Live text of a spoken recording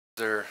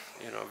They're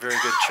a very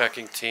good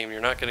checking team.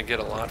 You're not going to get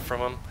a lot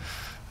from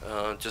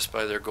them just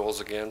by their goals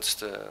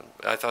against.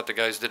 I thought the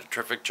guys did a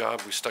terrific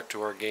job. We stuck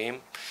to our game.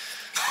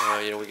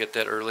 We get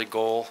that early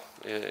goal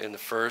in the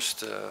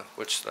first,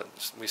 which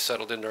we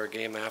settled into our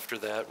game after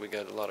that. We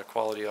got a lot of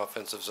quality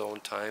offensive zone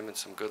time and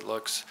some good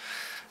looks.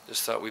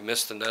 Just thought we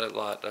missed the net a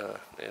lot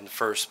in the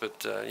first,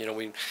 but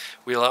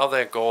we allow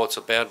that goal. It's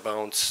a bad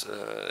bounce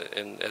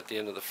at the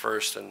end of the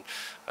first, and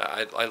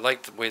I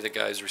like the way the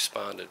guys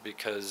responded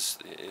because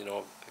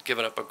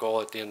giving up a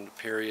goal at the end of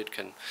the period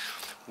can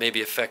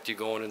maybe affect you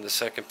going in the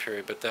second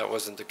period, but that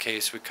wasn't the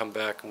case. We come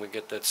back and we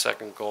get that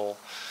second goal.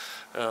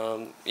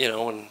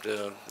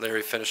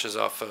 Larry finishes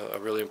off a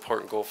really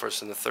important goal for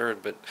us in the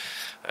third, but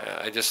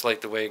I just like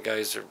the way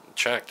guys are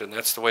checked, and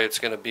that's the way it's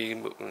going to be,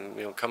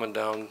 coming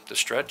down the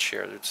stretch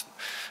here. It's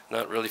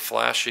not really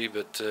flashy,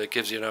 but it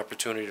gives you an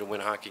opportunity to win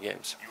hockey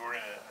games. You were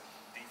in a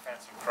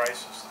defensive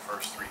crisis the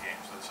first 3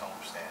 games of this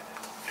homestand.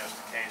 Is it just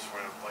a case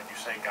where, like you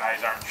say,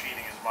 guys aren't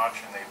cheating as much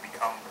and they've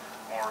become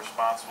more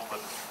responsible?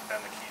 That's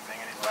been the key thing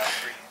in these last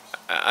 3 games?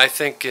 I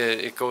think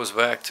it goes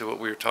back to what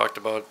we talked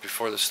about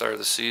before the start of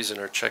the season,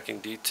 our checking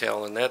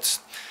detail, and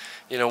that's,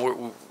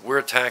 we're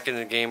attacking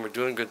the game, we're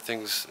doing good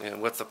things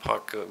with the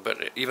puck,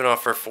 but even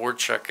off our forward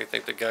check, I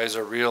think the guys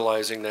are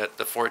realizing that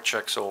the forward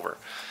check's over.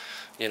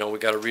 We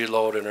got to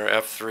reload, and our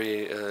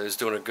F3 is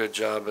doing a good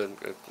job of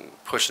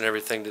pushing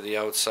everything to the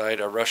outside.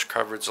 Our rush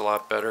coverage is a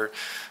lot better.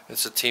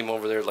 It's a team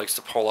over there that likes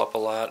to pull up a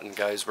lot, and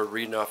guys, we're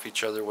reading off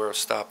each other. We're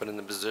stopping in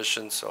the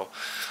position. So,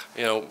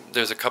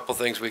 there's a couple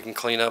things we can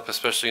clean up,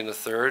 especially in the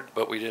third,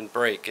 but we didn't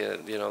break.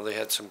 They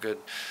had some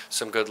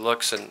good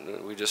looks,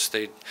 and we just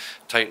stayed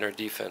tight in our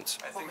defense.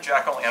 I think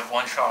Jack only had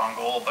 1 shot on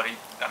goal, but his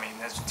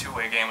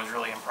 2-way game was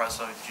really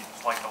impressive. You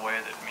like the way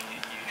that he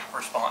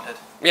responded.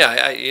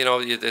 Yeah,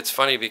 it's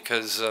funny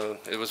because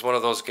it was one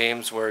of those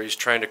games where he's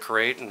trying to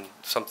create, and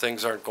some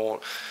things aren't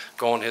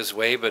going his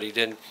way, but he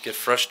didn't get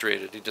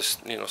frustrated. He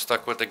just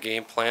stuck with the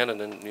game plan,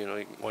 and then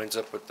he winds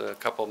up with a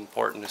couple of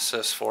important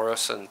assists for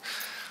us. And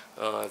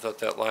I thought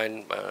that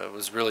line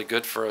was really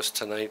good for us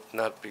tonight,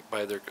 not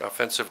by their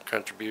offensive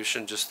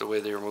contribution, just the way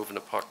they were moving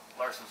the puck.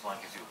 Larson's line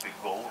gives you a big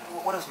goal.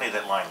 What has made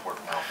that line work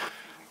now for a few weeks?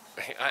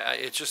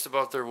 It's just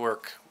about their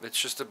work. It's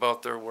just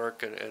about their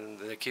work, and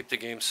they keep the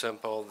game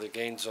simple. They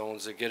gain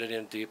zones, they get it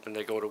in deep, and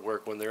they go to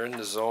work. When they're in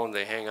the zone,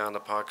 they hang on the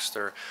pucks.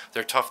 They're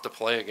tough to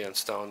play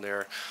against down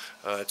there.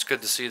 It's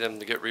good to see them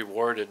to get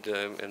rewarded.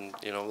 And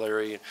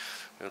Larry,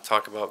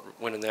 talk about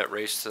winning that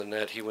race to the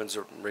net. He wins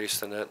a race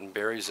to the net and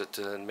buries it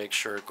and makes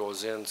sure it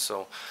goes in.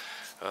 So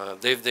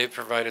they've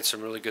provided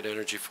some really good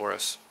energy for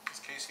us. Is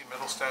Casey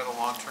Middlestad a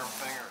long-term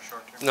thing or a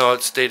short-term? No,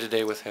 it's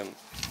day-to-day with him.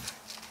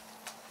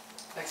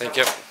 Thanks. Thank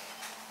you.